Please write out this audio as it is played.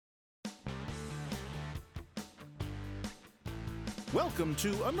Welcome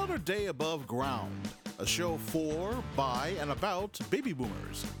to Another Day Above Ground, a show for, by, and about baby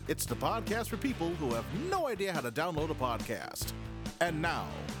boomers. It's the podcast for people who have no idea how to download a podcast. And now,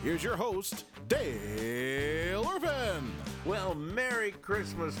 here's your host, Dale Irvin. Well, Merry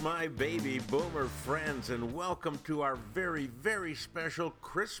Christmas, my baby boomer friends, and welcome to our very, very special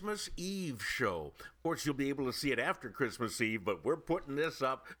Christmas Eve show. Of course, you'll be able to see it after Christmas Eve, but we're putting this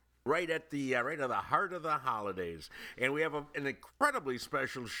up right at the heart of the holidays. And we have an incredibly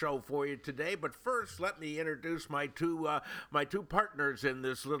special show for you today. But first, let me introduce my two partners in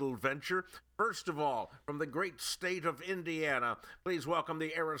this little venture. First of all, from the great state of Indiana, please welcome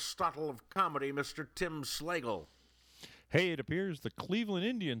the Aristotle of comedy, Mr. Tim Slagle. Hey, it appears the Cleveland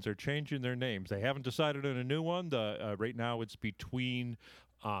Indians are changing their names. They haven't decided on a new one. Right now it's between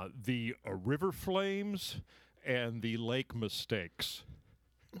the River Flames and the Lake Mistakes.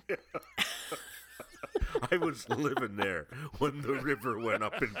 I was living there when the river went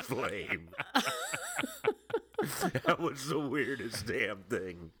up in flame. That was the weirdest damn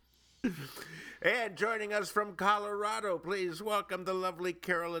thing. And joining us from Colorado, please welcome the lovely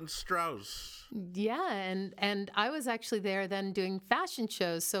Carolyn Strauss. Yeah, and I was actually there then doing fashion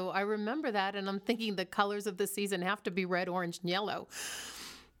shows, so I remember that, and I'm thinking the colors of the season have to be red, orange, and yellow.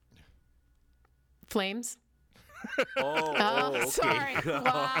 Flames? Okay. Sorry.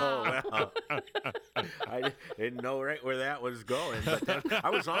 Wow. Well, I didn't know right where that was going. But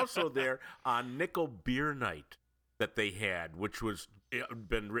I was also there on Nickel Beer Night that they had, which was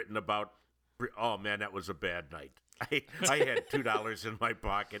been written about. Oh, man, that was a bad night. I had $2 in my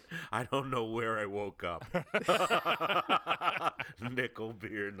pocket. I don't know where I woke up. Nickel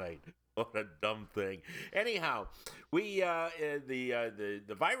Beer Night. What a dumb thing. Anyhow, we the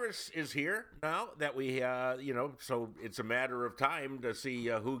virus is here now that we so it's a matter of time to see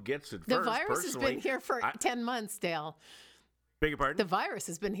who gets it first. The virus has been here for 10 months, Dale. Beg your pardon? The virus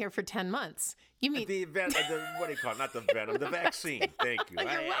has been here for 10 months. You mean what do you call it? Not the venom, the vaccine. Thank you.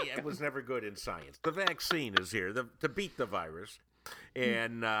 I was never good in science. The vaccine is here to beat the virus.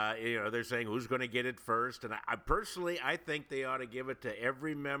 And, they're saying who's going to get it first. And I personally think they ought to give it to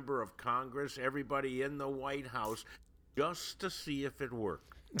every member of Congress, everybody in the White House, just to see if it works.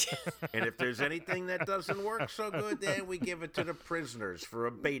 And if there's anything that doesn't work so good, then we give it to the prisoners for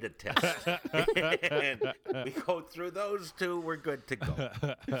a beta test. And we go through those two, we're good to go.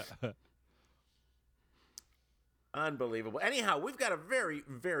 Unbelievable. Anyhow, we've got a very,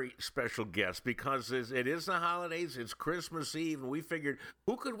 very special guest because it is the holidays, it's Christmas Eve, and we figured,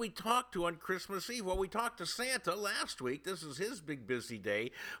 who could we talk to on Christmas Eve? Well, we talked to Santa last week. This is his big busy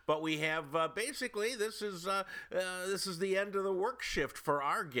day, but we have basically this is the end of the work shift for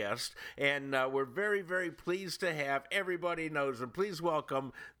our guest, and we're very, very pleased to have everybody knows him. Please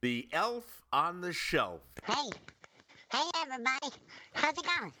welcome the elf on the shelf. Hey. Hey, everybody. How's it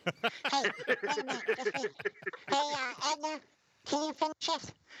going? Hey, wait a minute. Just wait. Hey, Edna, can you finish this?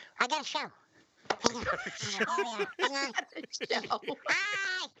 I got a show. Hang on. Hang on.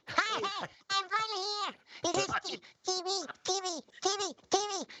 Hi. I'm finally here. Is this TV?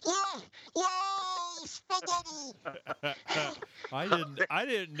 Yay, spaghetti. I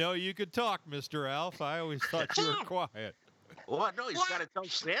didn't know you could talk, Mr. Alf. I always thought you were quiet. Well, no, he's got to tell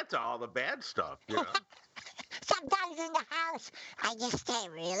Santa all the bad stuff, you know. Sometimes in the house, I just stay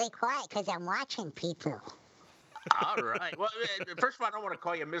really quiet because I'm watching people. All right. Well, first of all, I don't want to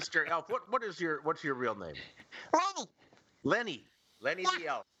call you Mr. Elf. What's your real name? Lenny. Lenny the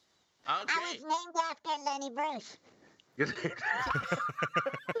Elf. Okay. I was named after Lenny Bruce.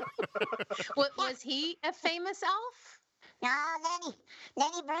 was he a famous elf? No,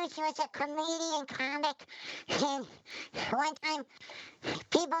 Lenny Bruce was a comedian comic, and one time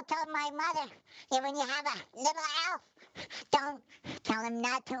people told my mother that when you have a little elf, don't tell him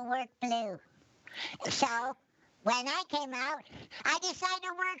not to work blue. So when I came out, I decided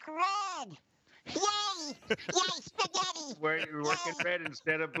to work red. Yay, spaghetti. You're working red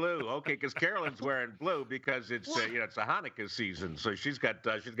instead of blue. Okay, because Carolyn's wearing blue because it's it's a Hanukkah season, so she's got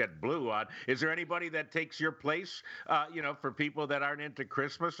blue on. Is there anybody that takes your place? For people that aren't into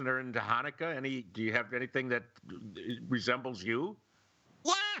Christmas and are into Hanukkah, do you have anything that resembles you?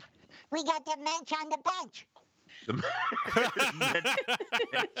 Yeah, we got the mensch on the bench.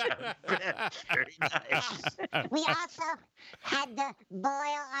 Very nice. We also had the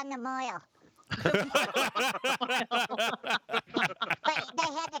boil on the moil. But they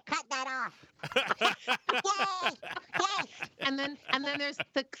had to cut that off. Yay! And then there's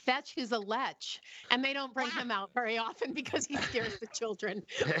the fetch who's a lech, and they don't bring him out very often because he scares the children.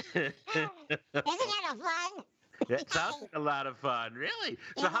 Isn't that fun? That sounds like a lot of fun, really.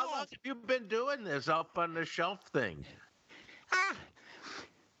 So how long have you been doing this up on the shelf thing? Ah,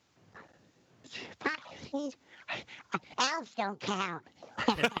 elves don't count.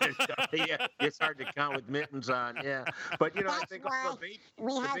 Yeah, it's hard to count with mittens on. Yeah, but I That's think why all the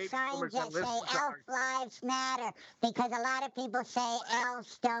we have baby signs boomers that that say listen to elf lives matter because a lot of people say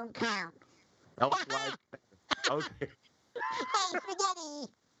elves don't count. elf lives. Okay. Hey,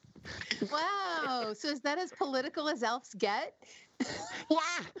 spaghetti! Wow. So is that as political as elves get? Yeah,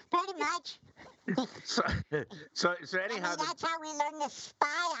 pretty much. So, so I anyhow, mean, that's how we learn to spy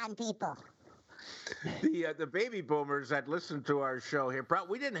on people. the baby boomers that listen to our show here,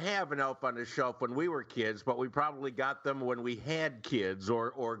 we didn't have an elf on the shelf when we were kids, but we probably got them when we had kids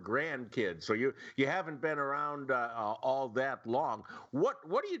or grandkids. So you haven't been around all that long. What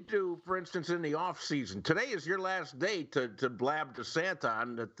do you do, for instance, in the off season? Today is your last day to blab to Santa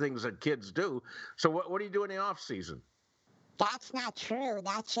on the things that kids do. So what do you do in the off season? That's not true.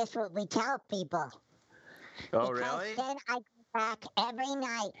 That's just what we tell people. Oh, Because really? then I go back every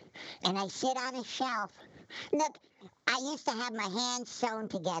night and I sit on a shelf. Look, I used to have my hands sewn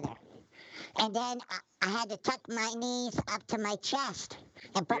together. And then I had to tuck my knees up to my chest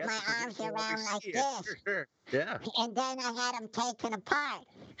and put Yes, my because arms people around always like see it. this. Sure. Yeah. And then I had them taken apart.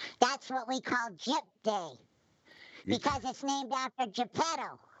 That's what we call Gyp Day because it's named after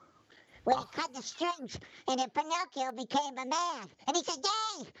Geppetto. When he cut the strings and then Pinocchio became a man. And he said,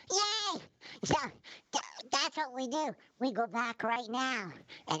 yay, yay. So that's what we do. We go back right now.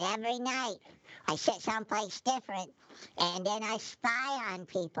 And every night I sit someplace different. And then I spy on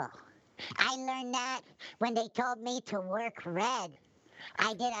people. I learned that when they told me to work red.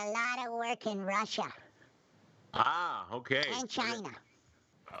 I did a lot of work in Russia Ah, okay. and China.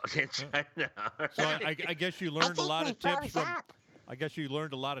 In China. So I guess you I learned a think lot we of tips froze from. up. I guess you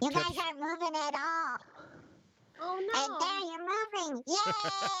learned a lot of You tips. guys aren't moving at all. Oh And no. there you're moving.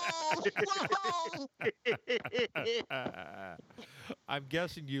 Yay! Yay! I'm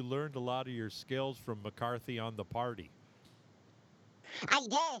guessing you learned a lot of your skills from McCarthy on the Party. I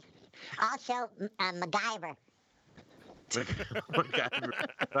did. Also, MacGyver. MacGyver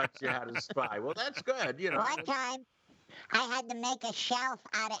taught you how to spy. Well, that's good. One time, I had to make a shelf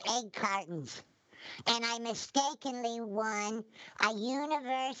out of egg cartons. And I mistakenly won a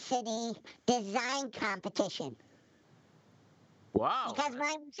university design competition. Wow. Because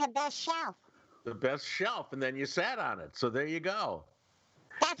mine was the best shelf. The best shelf, and then you sat on it. So there you go.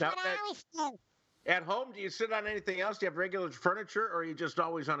 That's Now, what I always do. At home, do you sit on anything else? Do you have regular furniture, or are you just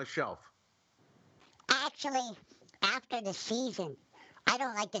always on a shelf? Actually, after the season, I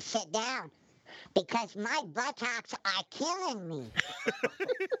don't like to sit down because my buttocks are killing me.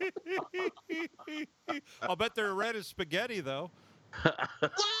 I'll bet they're red as spaghetti, though. Yay,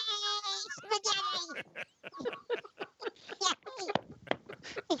 spaghetti!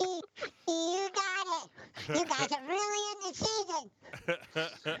 Yay. You got it. You guys are really in the season.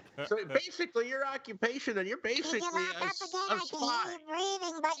 So basically, your occupation, and you're If basically you look up again, a I can spy. hear you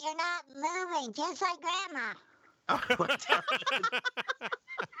breathing, but you're not moving, just like Grandma. Well,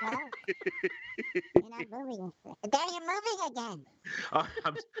 you're not moving. There you're moving again.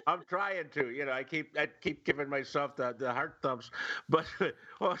 I'm trying to. I keep giving myself the heart thumps. But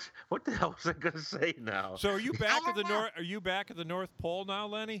what the hell was I going to say now? So are you back at the don't know. North? Are you back at the North Pole now,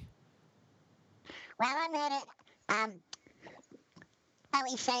 Lenny? Well, I'm at it. How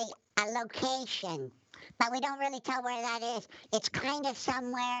we say a location, but we don't really tell where that is. It's kind of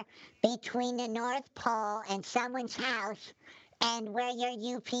somewhere between the North Pole and someone's house, and where your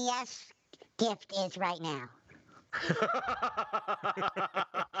UPS gift is right now.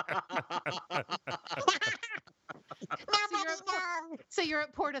 Nobody knows. So you're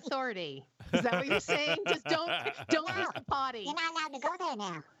at Port Authority. Is that what you're saying? Just don't use the potty. You're not allowed to go there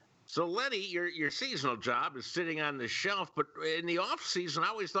now. So Lenny, your seasonal job is sitting on the shelf, but in the off season, I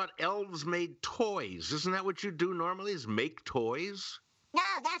always thought elves made toys. Isn't that what you do normally? Is make toys? No,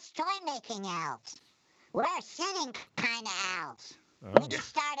 that's toy making elves. We're sitting kind of elves. Oh. We just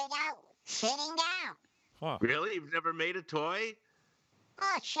started out sitting down. Huh. Really? You've never made a toy?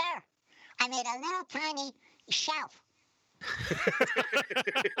 Oh, sure. I made a little tiny shelf.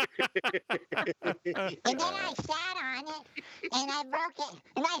 And then I sat on it and I broke it.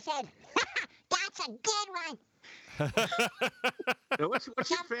 And I said, that's a good one. Now, what's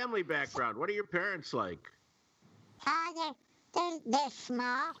your family background? What are your parents like? Oh, they're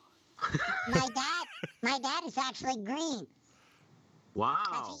small. My dad is actually green.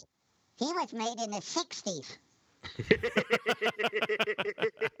 Wow. He was made in the 60s.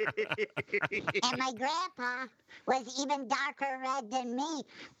 And my grandpa was even darker red than me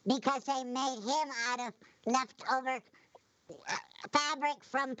because they made him out of leftover fabric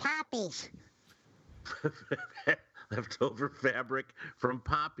from poppies. leftover fabric from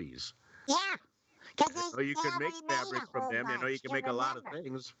poppies. Yeah, because So you can make fabric from them. You know, you can make a lot of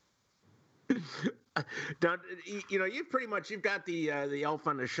things. Now, you've pretty much you've got the elf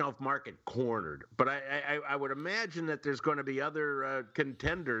on the shelf market cornered, but I would imagine that there's going to be other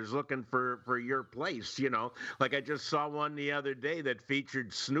contenders looking for your place. You know, like I just saw one the other day that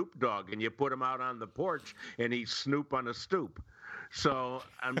featured Snoop Dogg, and you put him out on the porch, and he's Snoop on a stoop. So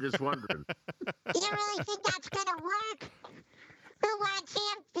I'm just wondering. You really think that's gonna work? Who wants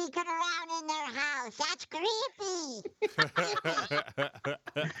him peeking around in their house? That's creepy.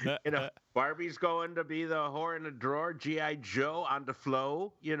 You know, Barbie's going to be the whore in the drawer, GI Joe on the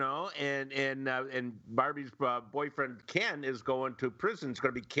flow. You know, and Barbie's boyfriend Ken is going to prison. It's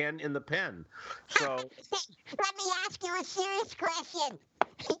going to be Ken in the pen. So Let me ask you a serious question.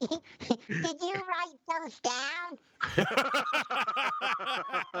 Did you write those down?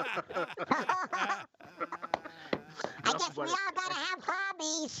 I guess we all gotta have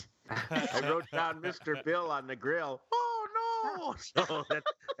hobbies. I wrote down Mr. Bill on the grill. Oh no! So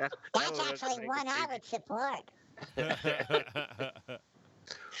That's actually one I would support.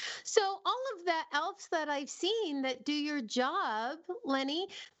 So all of the elves that I've seen that do your job, Lenny,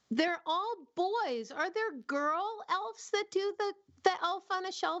 they're all boys. Are there girl elves that do the elf on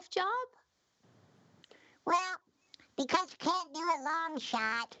a shelf job? Well, because you can't do a long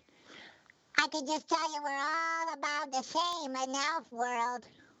shot, I can just tell you we're all about the same in elf world.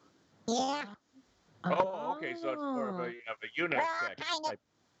 Yeah, Oh, okay. So it's more of a we're unisex. all kind of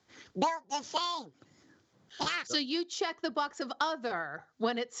built the same. Yeah. So you check the box of other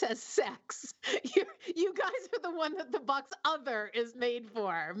when it says sex. You guys are the one that the box other is made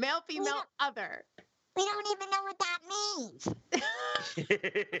for. Male, female, other. We don't even know what that means.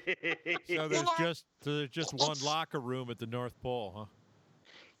 So there's just one locker room at the North Pole, huh?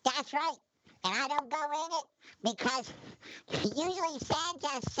 That's right. And I don't go in it because usually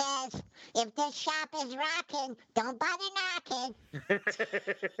Santa says, if this shop is rocking, don't bother knocking.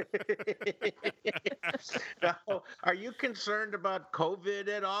 Now, are you concerned about COVID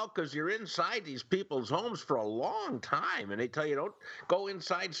at all? Because you're inside these people's homes for a long time, and they tell you don't go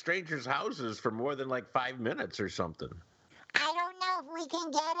inside strangers' houses for more than like 5 minutes or something. I don't know if we can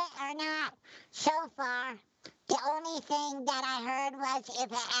get it or not. So far, the only thing that I heard was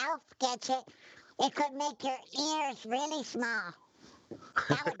if an elf gets it, it could make your ears really small.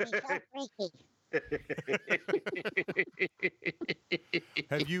 That would be so freaky.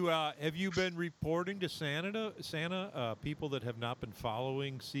 Have you been reporting to Santa people that have not been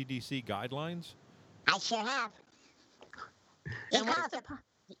following CDC guidelines? I sure have. And what's the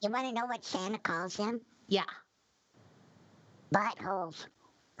You want to know what Santa calls them? Yeah. Buttholes.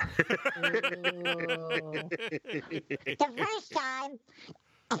 The first time,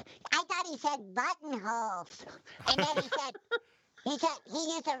 I thought he said buttonholes. And then he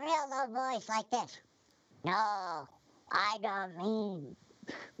used a real low voice like this. No, I don't mean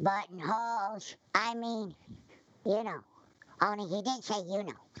buttonholes. I mean, you know. Only he didn't say you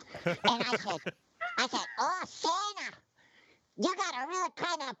know. And I said, oh, Santa, you got a real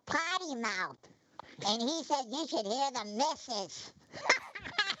kind of potty mouth. And he said, you should hear the missus.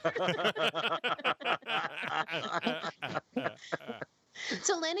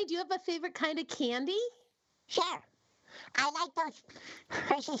 So, Lenny, do you have a favorite kind of candy? Sure. I like those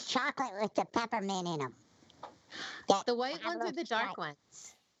Hershey's chocolate with the peppermint in them. The white ones or the dark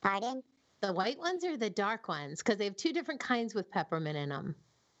ones? Pardon? The white ones or the dark ones? Because they have two different kinds with peppermint in them.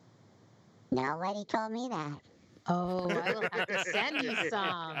 Nobody told me that. Oh, I will have to send you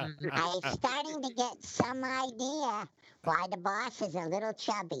some. I'm starting to get some idea why the boss is a little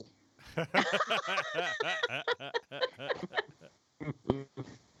chubby.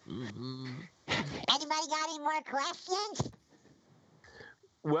 Anybody got any more questions?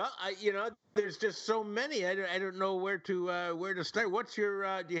 Well, there's just so many. I don't know where to start. What's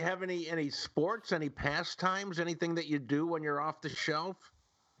your? Do you have any sports, any pastimes, anything that you do when you're off the shelf?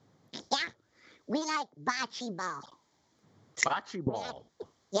 Yeah, we like bocce ball. Bocce ball.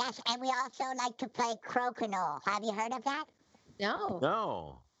 Yes, and we also like to play crokinole. Have you heard of that? No.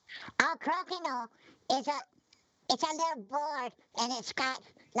 No. Oh, crokinole is it's a little board, and it's got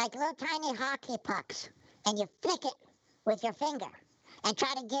like little tiny hockey pucks, and you flick it with your finger and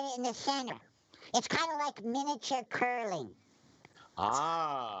try to get it in the center. It's kind of like miniature curling.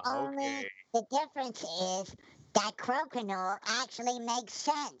 Ah, Only okay. the difference is that crokinole actually makes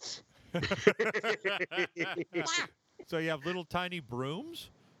sense. Yeah, So you have little tiny brooms?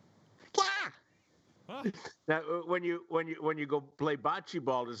 yeah. Huh. Now, when you go play bocce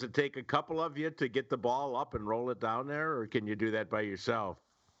ball, does it take a couple of you to get the ball up and roll it down there, or can you do that by yourself?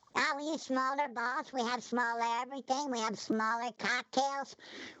 We use smaller balls. We have smaller everything. We have smaller cocktails.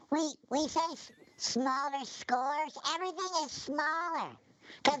 We say smaller scores. Everything is smaller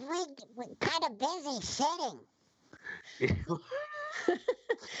because we're kind of busy sitting.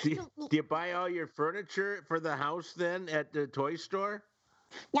 Do you buy all your furniture for the house then at the toy store?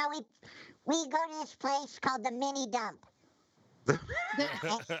 No, we go to this place called the Mini Dump, and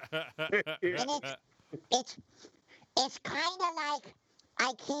it's kind of like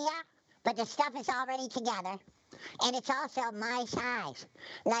IKEA, but the stuff is already together, and it's also my size.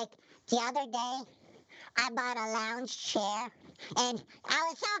 Like the other day, I bought a lounge chair, and I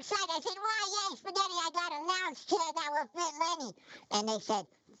was so excited. I said, "Why, yay, Spaghetti! I got a lounge chair that will fit Lenny." And they said,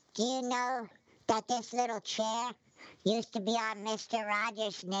 "Do you know that this little chair used to be on Mr.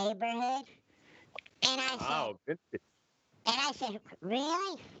 Rogers' Neighborhood?" And I said,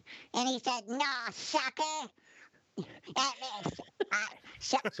 "Really?" And he said, "No, sucker."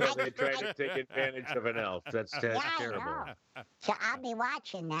 So they tried to take advantage of an elf. That's Yeah, terrible. I know. So I'll be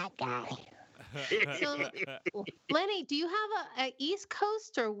watching that guy. So, Lenny, do you have a East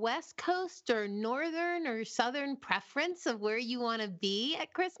Coast or West Coast or Northern or Southern preference of where you want to be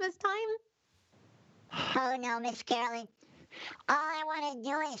at Christmas time? Oh no, Miss Carolyn. All I want to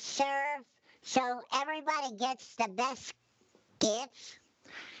do is serve so everybody gets the best gifts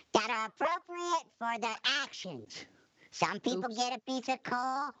that are appropriate for their actions. Some people get a piece of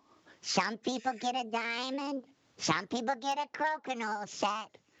coal, some people get a diamond, some people get a crokinole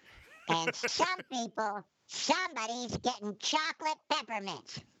set, and somebody's getting chocolate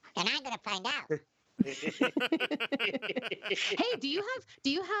peppermints. And I'm gonna find out. Hey, do you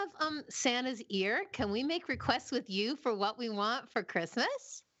have Santa's ear? Can we make requests with you for what we want for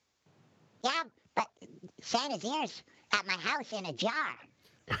Christmas? Yeah, but Santa's ears at my house in a jar.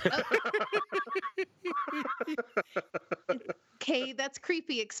 Okay, that's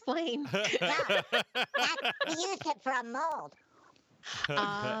creepy. Explain. No, we used it for a mold.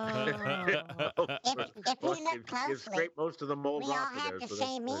 Oh. If we look It's closely, scrape most of the mold we all off of have there. the so that's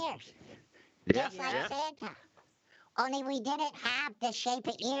same good. ears, Yeah, just like yeah. Santa. Only we didn't have the shape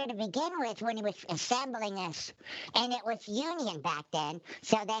of ear to begin with when he was assembling us. And it was union back then,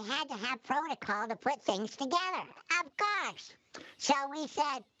 so they had to have protocol to put things together. Of course. So we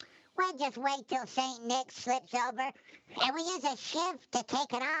said, we'll just wait till St. Nick slips over, and we use a shiv to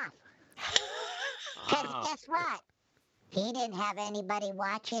take it off. Because Ah, guess what? He didn't have anybody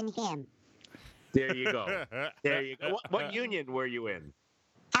watching him. there you go. There you go. What union were you in?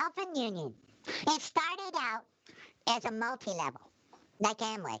 Elfin Union. It started out as a multi-level, like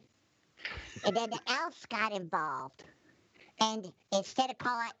Amway. And then the elves got involved. And instead of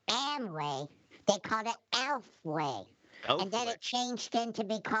calling it Amway, they called it Elfway. And then Elfway. it changed into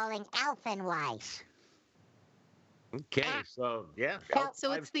be calling Elfinwise. Okay, so yeah, So- elf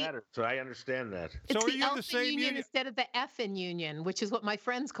So it's lives the- matter, so I understand that. So It's are the you in the Elfin same union union? instead of the effin union, which is what my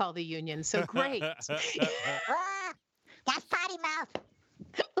friends call the union. So great. Ah, that's potty mouth.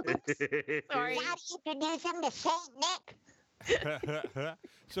 Sorry. Got to introduce him to Saint Nick.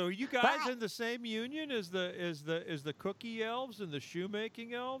 So are you guys But- in the same union as the cookie elves and the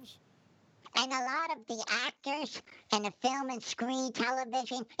shoemaking elves? And a lot of the actors in the film and screen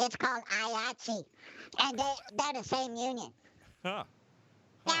television, it's called IATSE. And they're the same union. Huh.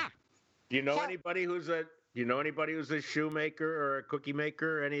 Yeah. Do you know So- anybody who's a shoemaker or a cookie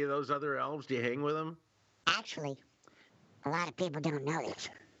maker? Any of those other elves? Do you hang with them? Actually, a lot of people don't know this.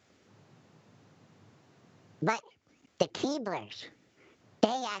 But the Keeblers,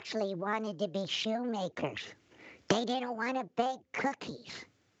 they actually wanted to be shoemakers. They didn't want to bake cookies.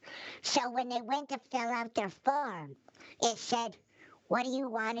 So when they went to fill out their form, it said, "What do you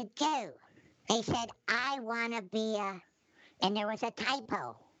want to do?" They said, "I want to be a," and there was a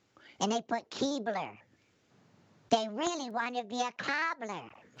typo, and they put Keebler. They really want to be a cobbler.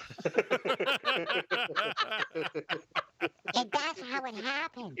 And that's how it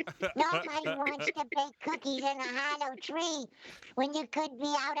happened. Nobody wants to bake cookies in a hollow tree when you could be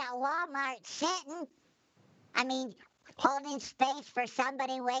out at Walmart sitting. I mean, holding space for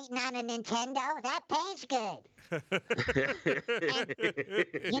somebody waiting on a Nintendo, that pays good.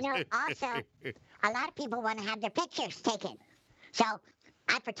 You know, also, a lot of people want to have their pictures taken. So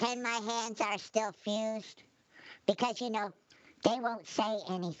I pretend my hands are still fused because, you know, they won't say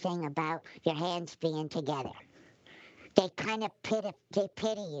anything about your hands being together. They kind of pity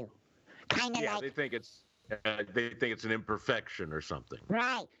you. Kind of Yeah, like, they think it's an imperfection or something.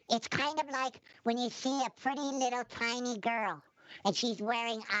 right. It's kind of like when you see a pretty little tiny girl and she's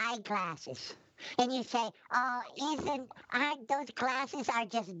wearing eyeglasses. And you say, "Oh, aren't those glasses are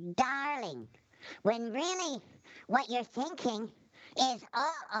just darling." When really what you're thinking is,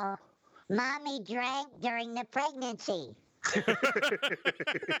 uh-oh, mommy drank during the pregnancy.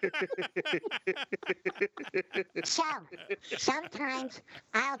 So, sometimes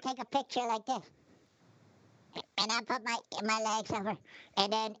I'll take a picture like this, and I put my legs over,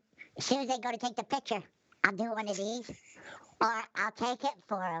 and then as soon as they go to take the picture, I'll do one of these, or I'll take it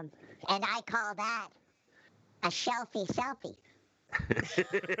for them, and I call that a shelfie selfie.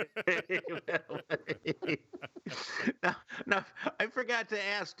 now, I forgot to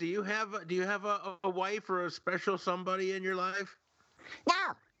ask. Do you have a wife or a special somebody in your life?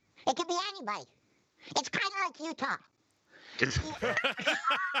 No, it can be anybody. It's kind of like Utah.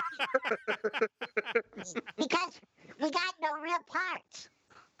 Because we got no real parts.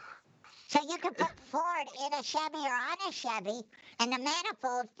 So you can put Ford in a Chevy or on a Chevy, and the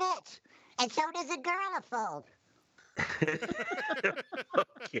manifold fits. And so does a girlifold.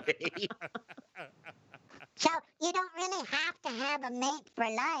 Okay. So you don't really have to have a mate for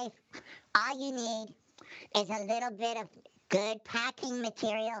life. All you need is a little bit of good packing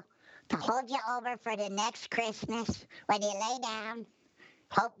material to hold you over for the next Christmas when you lay down.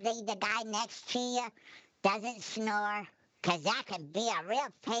 Hopefully the guy next to you doesn't snore, because that can be a real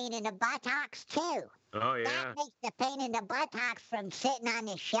pain in the buttocks too. Oh yeah. That makes the pain in the buttocks from sitting on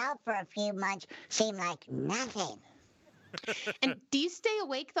the shelf for a few months seem like nothing. And do you stay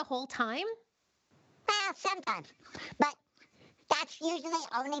awake the whole time? Well, sometimes. But that's usually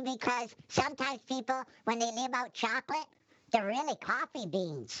only because sometimes people, when they leave out chocolate, they're really coffee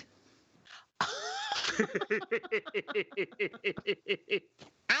beans.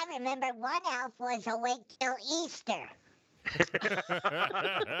 I remember one elf was awake till Easter.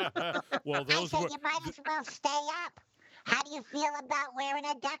 Well, I those said, were. you might as well stay up. How do you feel about wearing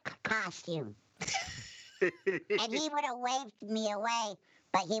a duck costume? And he would have waved me away,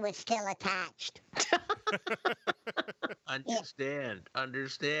 but he was still attached. Understand.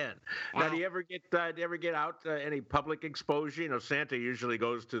 Now, do you ever get out any public exposure? You know, Santa usually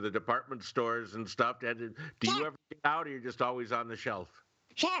goes to the department stores and stuff. Do you Sure. ever get out, or you're just always on the shelf?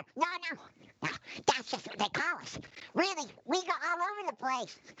 Sure, no. That's just what they call us. Really, we go all over the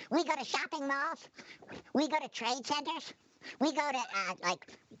place. We go to shopping malls. We go to trade centers. We go to,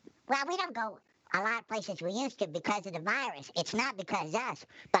 we don't go a lot of places we used to because of the virus. It's not because of us.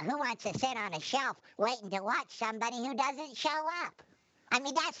 But who wants to sit on a shelf waiting to watch somebody who doesn't show up? I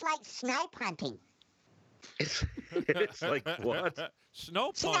mean, that's like snipe hunting. It's like what?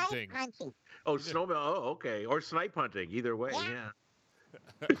 Snow Snipe punting. hunting. Oh, snowmobile. Oh, okay. Or snipe hunting. Either way, Yeah. yeah.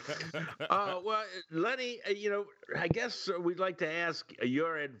 Well, Lenny, I guess we'd like to ask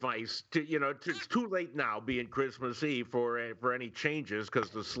your advice. It's too late now, being Christmas Eve, for any changes because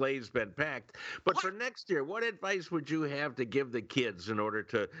the sleigh's been packed. But for next year, what advice would you have to give the kids in order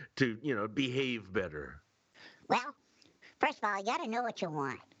to behave better? Well, first of all, you got to know what you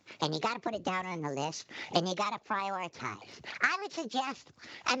want. And you got to put it down on the list, and you got to prioritize. I would suggest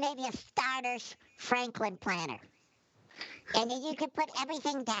maybe a starter's Franklin planner. And then you can put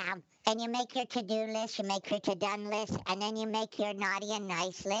everything down, and you make your to-do list, you make your to-done list, and then you make your naughty and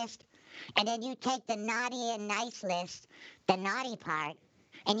nice list. And then you take the naughty and nice list, the naughty part,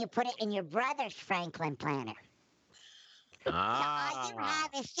 and you put it in your brother's Franklin planner. So all you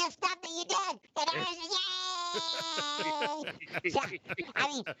have is just stuff that you did. And yay! So, I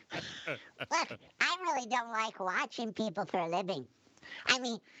mean, look, I really don't like watching people for a living. I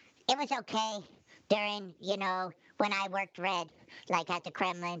mean, it was okay during, when I worked red, like at the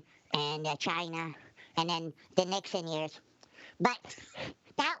Kremlin and China, and then the Nixon years. But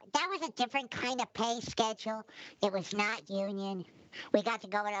that was a different kind of pay schedule. It was not union. We got to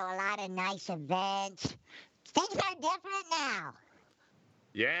go to a lot of nice events. Things are different now.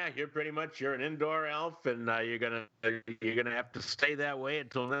 Yeah, you're an indoor elf, and you're gonna have to stay that way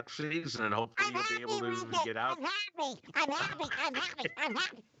until next season, and hopefully I'm you'll happy be able with to it. get out. I'm happy.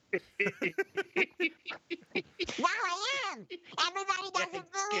 No, I am. Everybody doesn't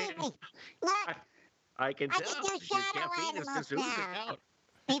believe me. Look, I can I tell. can do Your shadow caffeine is animals just oozing now. out.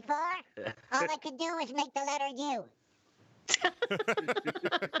 Before, all I could do was make the letter U.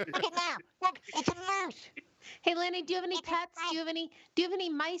 Look at now. Look, it's a moose. Hey, Lenny, do you have any It's a pets? Do you have any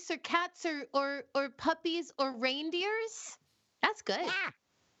mice or cats or puppies or reindeers? That's good. Yeah.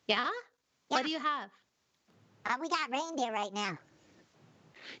 Yeah? What do you have? We got reindeer right now.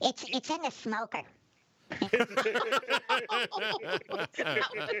 It's in the smoker.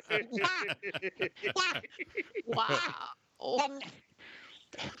 Yeah. Wow.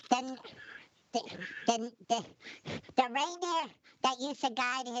 Then the reindeer that used to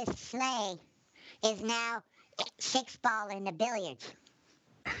guide his sleigh is now 6 ball in the billiards.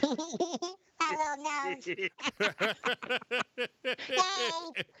 Hello, nose.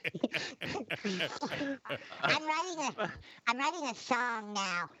 I'm writing a song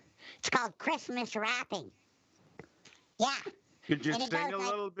now. It's called Christmas Rapping. Yeah. Could you And it sing a goes like-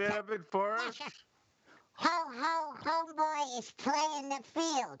 little bit of it for Yeah, us? sure. Ho, ho, homeboy is playing the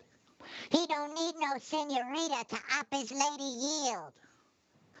field. He don't need no senorita to up his lady yield.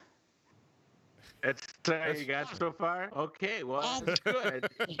 That's you got so far? Okay, well, And- that's good.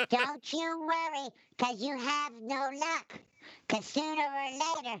 Don't you worry, 'cause you have no luck. 'Cause sooner or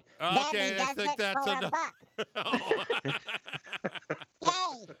later, Okay, Debbie I does think it that's for enough. a buck.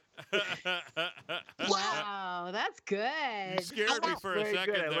 Hey, Wow, that's You good. scared me for a Very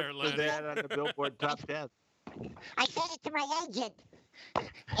second good. I there, looked for Lenny. that on the Billboard Top 10. I sent it to my agent.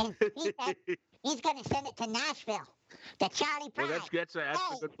 And he said he's going to send it to Nashville, to Charlie Well, Pride. that's a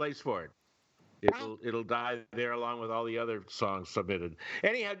Hey. good place for it. Right. It'll die there along with all the other songs submitted.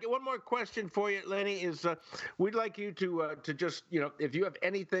 Anyhow, one more question for you, Lenny. Is we'd like you to just if you have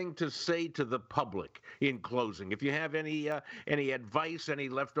anything to say to the public in closing, if you have any advice, any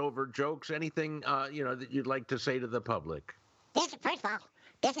leftover jokes, anything that you'd like to say to the public. First of all,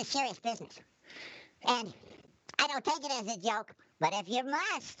 this is serious business. And I don't take it as a joke, but if you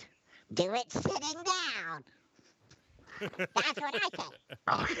must, do it sitting down. That's what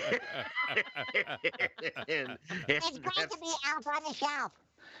I say. It's great to be Elf on the Shelf.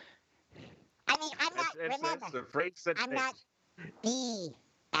 I mean, I'm not, remember, That's the phrase that I'm not the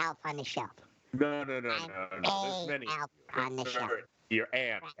Elf on the Shelf. No. I'm There's many. Elf on the Shelf. Your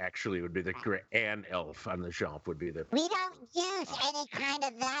aunt actually would be the correct. Ann Elf on the Shelf would be the. We don't use any kind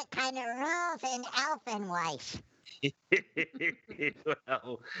of that kind of rules in Elfenweiss.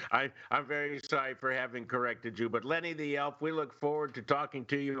 Well, I'm very sorry for having corrected you, but Lenny the Elf, we look forward to talking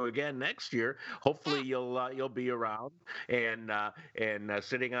to you again next year. Hopefully, you'll be around and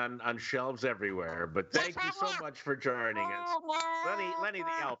sitting on shelves everywhere. But thank you so much for joining us, Lenny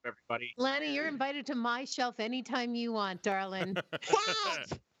the Elf, everybody. Lenny, you're invited to my shelf anytime you want, darling.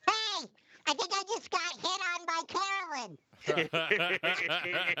 Thanks. Hey, I think I just got hit on by Carolyn. See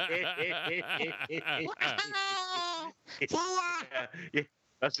ya. Yeah,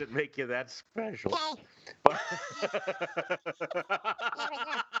 doesn't make you that special. Okay. Here we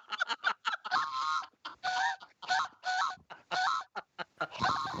go.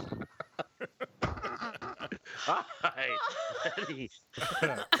 Hi, Lenny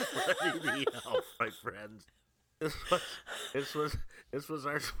the Elf, my friends. This was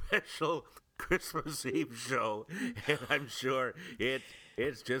our special Christmas Eve show, and I'm sure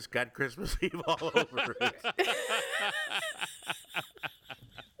it's just got Christmas Eve all over it.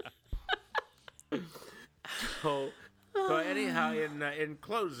 So anyhow, in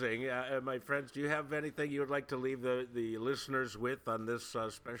closing, my friends, do you have anything you would like to leave the listeners with on this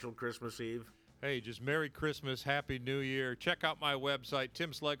special Christmas Eve? Hey, just Merry Christmas, Happy New Year. Check out my website,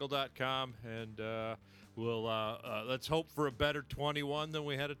 timslegel.com, and we'll let's hope for a better 21 than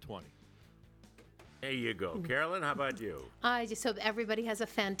we had at 20. There you go. Carolyn, how about you? I just hope everybody has a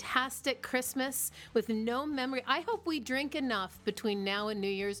fantastic Christmas with no memory. I hope we drink enough between now and New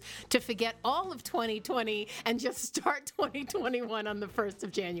Year's to forget all of 2020 and just start 2021 on the 1st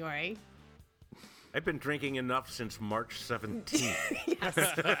of January. I've been drinking enough since March 17th.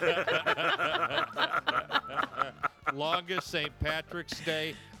 Longest St. Patrick's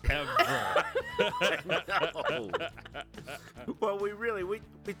Day ever. No. Well, we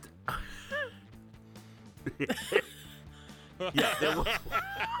yeah, there was.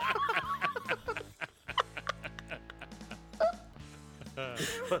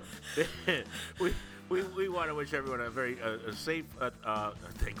 We want to wish everyone a very a safe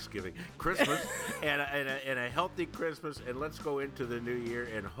Thanksgiving, Christmas, and a healthy Christmas. And let's go into the new year,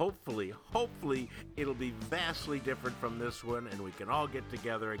 and hopefully it'll be vastly different from this one, and we can all get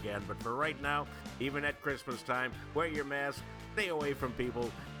together again. But for right now, even at Christmas time, wear your mask, stay away from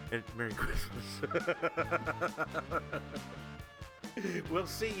people, and Merry Christmas. We'll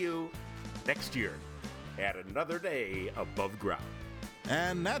see you next year at another day above ground.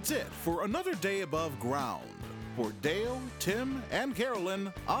 And that's it for another day above ground. For Dale, Tim, and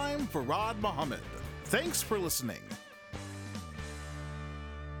Carolyn, I'm Farad Muhammad. Thanks for listening.